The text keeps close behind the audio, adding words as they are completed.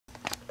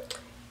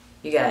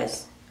You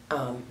guys,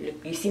 look,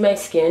 you see my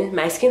skin?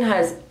 My skin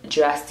has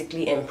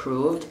drastically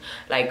improved,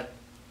 like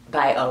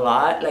by a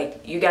lot.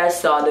 Like, you guys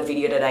saw the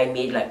video that I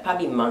made like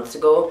probably months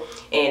ago,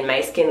 and my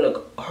skin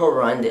looked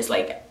horrendous.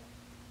 Like,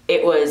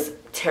 it was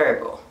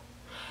terrible.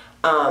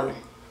 Are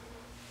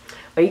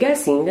you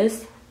guys seeing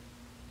this?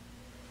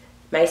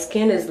 My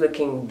skin is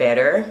looking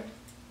better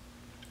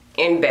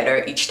and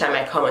better each time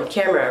I come on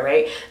camera,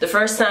 right? The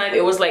first time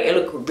it was like, it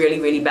looked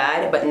really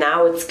bad, but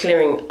now it's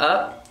clearing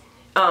up.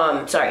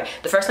 Sorry,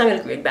 the first time it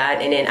looked really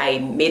bad, and then I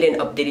made an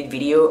updated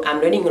video.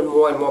 I'm learning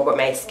more and more about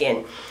my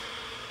skin.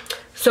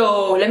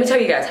 So let me tell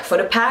you guys, for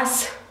the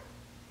past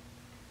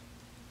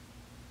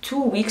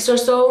 2 weeks or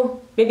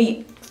so,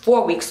 maybe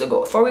 4 weeks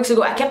ago,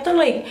 I kept on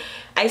like,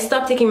 I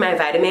stopped taking my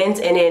vitamins,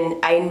 and then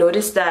I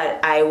noticed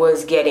that I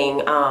was getting,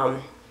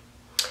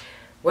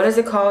 what is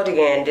it called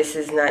again? This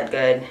is not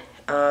good.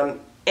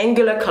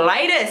 Angular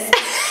colitis.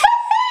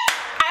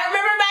 I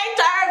remember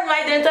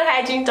my dental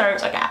hygiene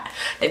terms. Okay,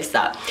 let's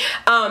stop.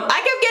 I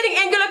kept getting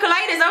angular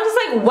colitis. I was just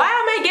like, why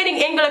am I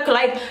getting angular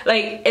colitis?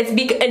 Like, it's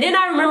because, and then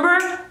I remember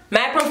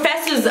my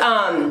professor's,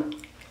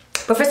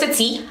 Professor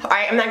T,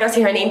 alright, I'm not gonna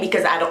say her name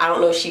because I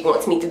don't know if she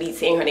wants me to be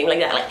saying her name like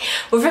that. Like,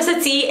 Professor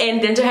T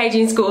in dental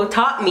hygiene school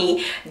taught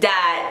me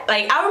that,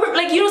 like, I remember,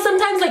 like, you know,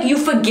 sometimes like you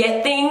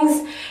forget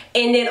things,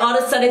 and then all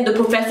of a sudden the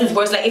professor's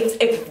voice, like,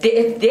 if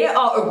they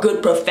are a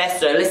good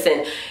professor,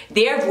 listen,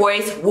 their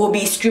voice will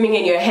be screaming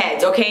in your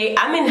head. Okay,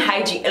 I'm in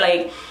hygiene,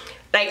 like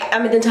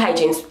I'm a dental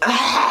hygienist.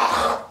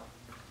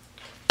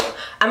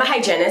 I'm a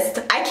hygienist.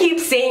 I keep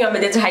saying I'm a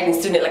dental hygiene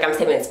student like I'm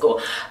still in school,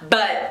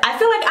 but I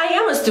feel like I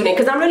am a student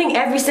because I'm learning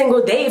every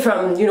single day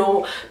from, you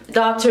know,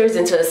 doctors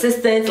into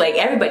assistants, like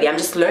everybody. I'm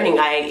just learning.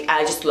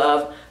 I just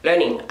love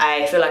learning.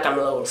 I feel like I'm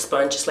a little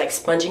sponge, just like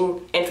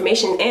sponging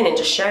information in and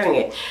just sharing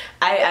it.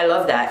 I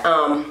love that.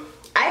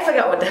 I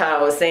forgot what the hell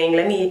I was saying.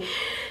 Let me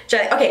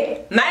try.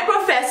 Okay, my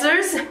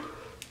professors,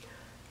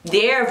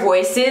 their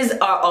voices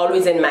are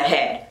always in my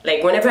head.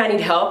 Like, whenever I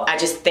need help, I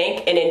just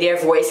think, and then their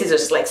voices are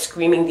just like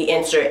screaming the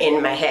answer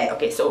in my head.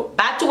 Okay, so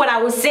back to what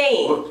I was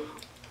saying.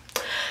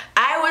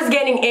 I was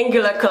getting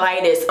angular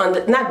colitis on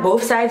the, not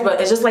both sides,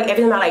 but it's just like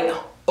every time I like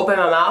open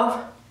my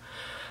mouth,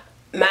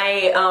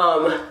 my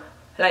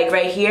like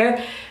right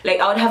here, like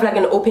I would have like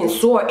an open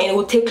sore, and it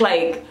would take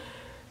like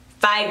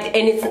 5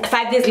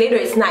 days later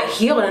it's not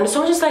healed. And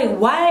so I'm just like,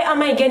 why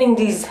am I getting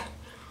these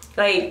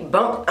like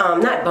not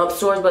bump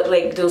sores, but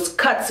like those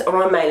cuts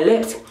around my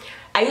lips?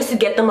 I used to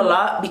get them a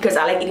lot because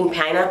I like eating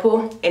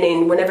pineapple, and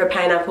then whenever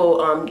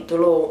pineapple, the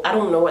little, I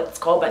don't know what it's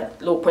called,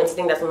 but little pointy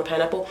thing that's on the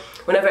pineapple,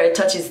 whenever it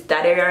touches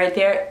that area right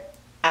there,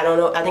 I don't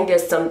know, I think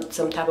there's some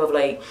type of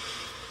like,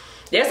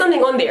 there's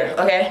something on there,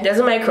 okay? There's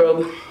a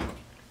microbe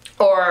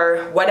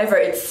or whatever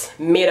it's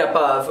made up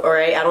of,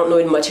 alright? I don't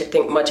know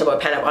think much about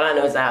pineapple. All I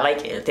know is that I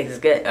like it. It tastes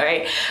good,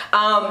 alright?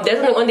 There's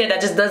something on there that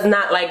just does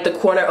not like the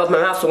corner of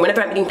my mouth. So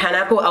whenever I'm eating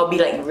pineapple, I'll be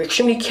like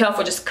extremely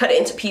careful, just cut it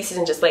into pieces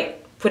and just like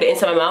put it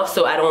into my mouth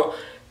so I don't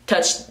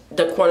touch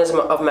the corners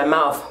of my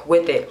mouth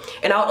with it.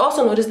 And I would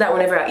also notice that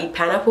whenever I eat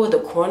pineapple,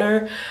 the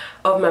corner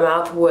of my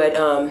mouth would,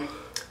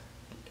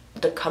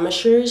 the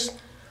commissures,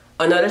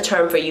 another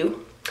term for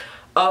you,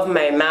 of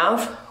my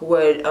mouth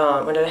would,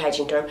 another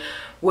hygiene term,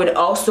 would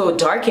also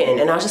darken.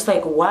 And I was just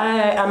like,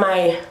 why am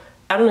I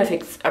don't know if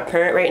it's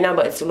apparent right now,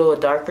 but it's a little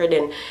darker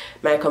than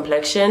my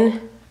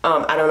complexion.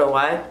 I don't know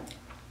why,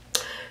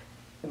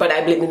 but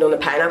I blamed it on the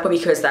pineapple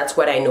because that's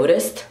what I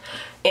noticed.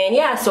 And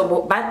yeah,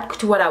 so back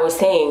to what I was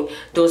saying,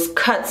 those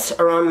cuts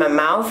around my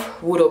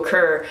mouth would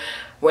occur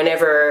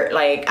whenever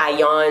like I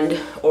yawned,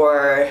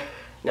 or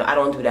no, I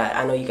don't do that.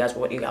 I know you guys,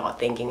 what you guys are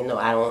thinking. No,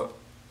 I don't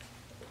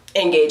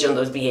engage in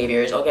those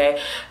behaviors, okay?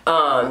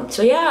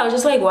 So yeah, I was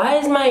just like, why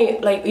is my,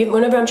 like,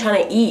 whenever I'm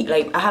trying to eat,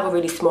 like I have a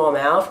really small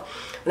mouth,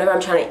 whenever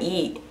I'm trying to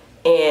eat,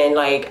 and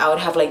like I would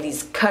have like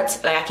these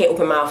cuts, like I can't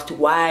open my mouth too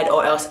wide,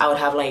 or else I would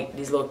have like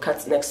these little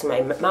cuts next to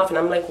my mouth, and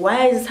I'm like,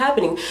 why is this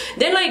happening?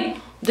 Then like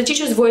the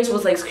teacher's voice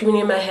was like screaming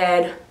in my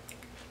head,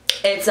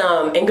 it's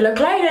angular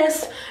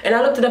colitis. And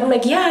I looked it up, I'm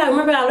like, yeah, I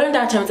remember I learned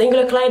that term, it's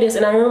angular colitis.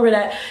 And I remember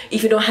that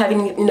if you don't have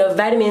any enough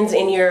vitamins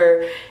in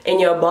your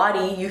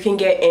body, you can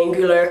get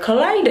angular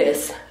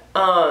colitis.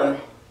 And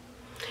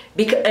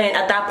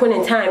at that point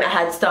in time, I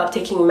had stopped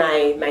taking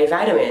my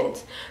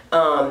vitamins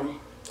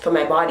for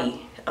my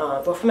body,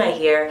 but for my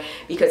hair,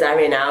 because I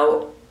ran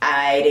out.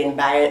 I didn't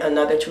buy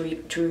another to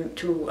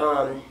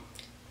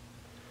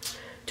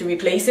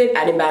replace it.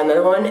 I didn't buy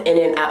another one. And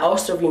then I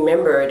also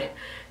remembered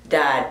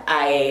that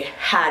I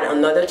had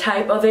another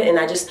type of it, and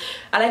I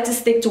like to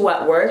stick to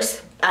what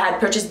works. I had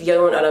purchased the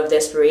other one out of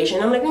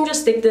desperation. I'm like, let me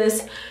just stick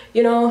this,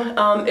 you know,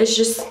 it's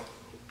just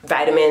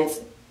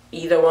vitamins,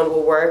 either one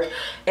will work.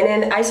 And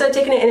then I started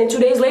taking it, and then 2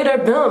 days later,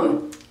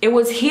 boom, it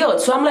was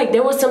healed. So I'm like,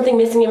 there was something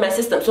missing in my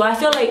system. So I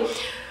feel like,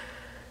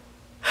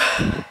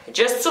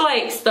 just to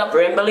like stop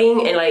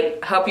rambling and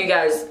like help you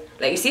guys,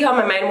 like, you see how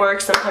my mind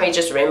works? Sometimes it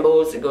just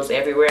rambles, it goes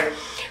everywhere.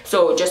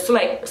 So just to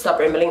like stop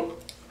rambling,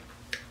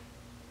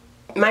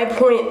 my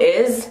point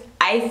is,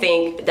 I I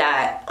think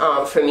that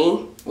for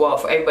me, well,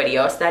 for everybody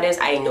else that is,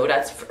 I know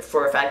that's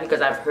for a fact because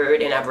I've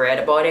heard and I've read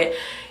about it.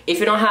 If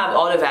you don't have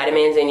all the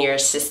vitamins in your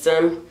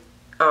system,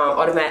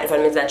 all the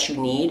vitamins that you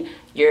need,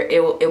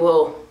 it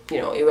will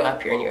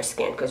appear in your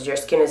skin, because your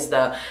skin is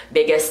the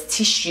biggest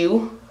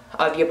tissue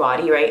of your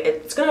body, right?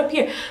 It's gonna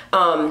appear.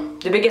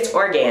 The biggest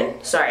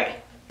organ, sorry,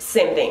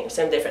 same thing,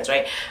 same difference,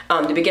 right?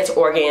 The biggest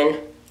organ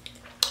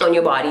on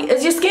your body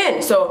is your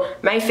skin. So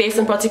my face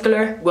in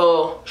particular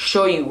will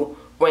show you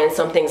when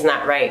something's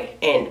not right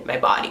in my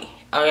body.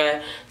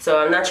 Okay, so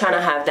I'm not trying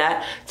to have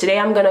that. Today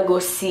I'm gonna go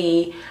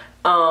see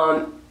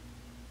a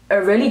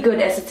really good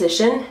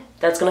esthetician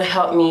that's gonna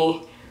help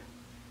me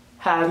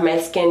have my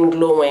skin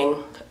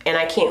glowing, and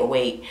I can't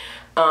wait.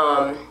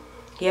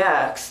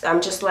 Yeah,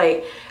 I'm just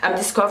like, I'm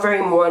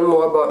discovering more and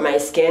more about my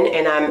skin,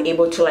 and I'm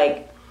able to like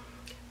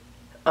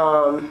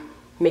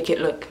make it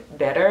look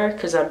better,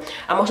 because I'm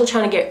also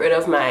trying to get rid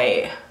of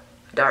my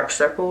dark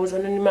circles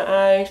underneath my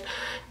eyes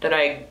that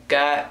I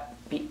got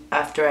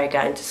after I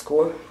got into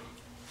school.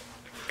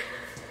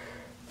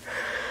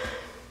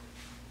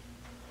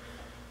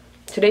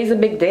 Today's a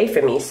big day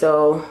for me,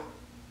 so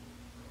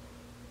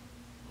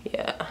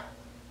yeah.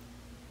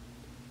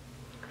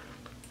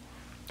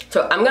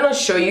 So I'm gonna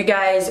show you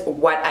guys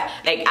what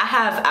I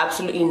have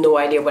absolutely no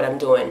idea what I'm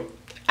doing.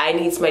 I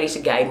need somebody to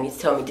guide me, to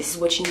tell me this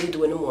is what you need to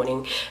do in the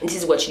morning and this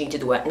is what you need to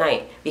do at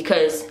night,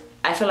 because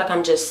I feel like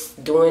I'm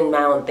just doing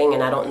my own thing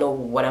and I don't know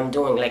what I'm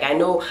doing. Like, I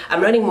know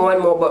I'm learning more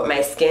and more about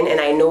my skin,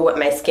 and I know what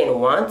my skin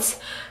wants.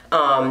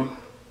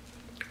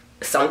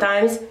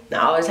 Sometimes,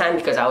 not all the time,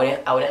 because I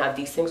wouldn't have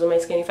these things on my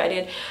skin if I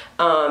did.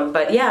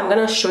 But yeah, I'm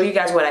gonna show you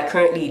guys what I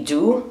currently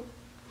do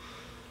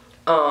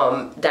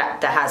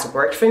that has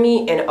worked for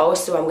me, and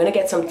also I'm gonna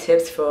get some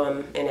tips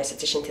from an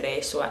esthetician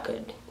today so I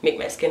could make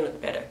my skin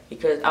look better,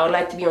 because I would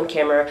like to be on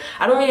camera.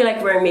 I don't really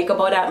like wearing makeup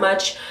all that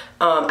much.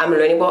 I'm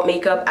learning about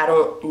makeup. I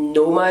don't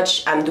know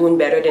much. I'm doing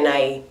better than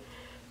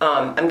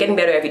I'm getting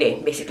better every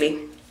day, basically,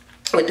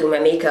 with doing my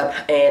makeup,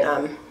 and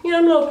I'm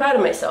a little proud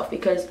of myself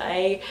because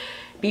I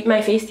beat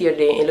my face the other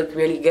day and it looked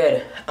really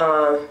good.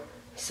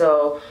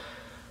 So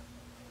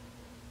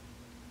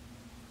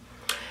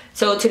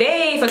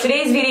today, for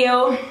today's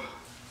video,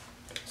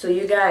 so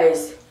you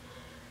guys,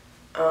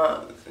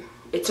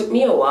 it took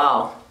me a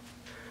while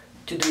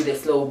to do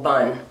this little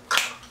bun.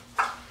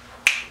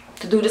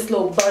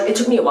 It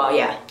took me a while,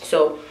 yeah.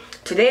 So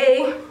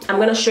today I'm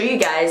gonna show you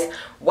guys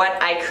what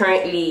I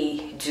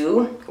currently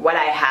do, what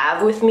I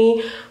have with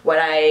me, what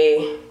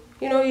I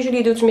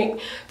usually do to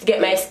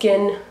get my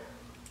skin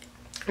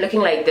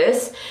looking like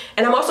this.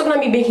 And I'm also gonna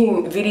be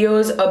making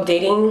videos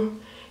updating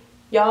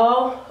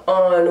y'all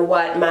on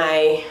what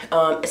my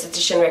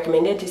esthetician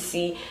recommended to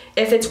see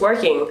if it's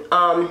working.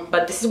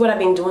 But this is what I've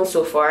been doing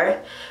so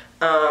far.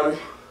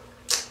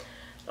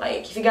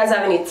 Like, if you guys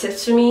have any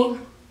tips for me,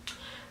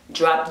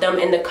 drop them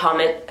in the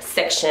comment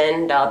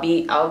section.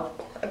 I'll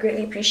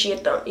greatly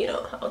appreciate them.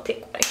 I'll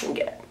take what I can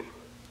get.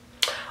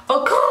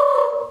 Okay,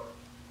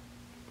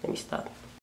 let me stop.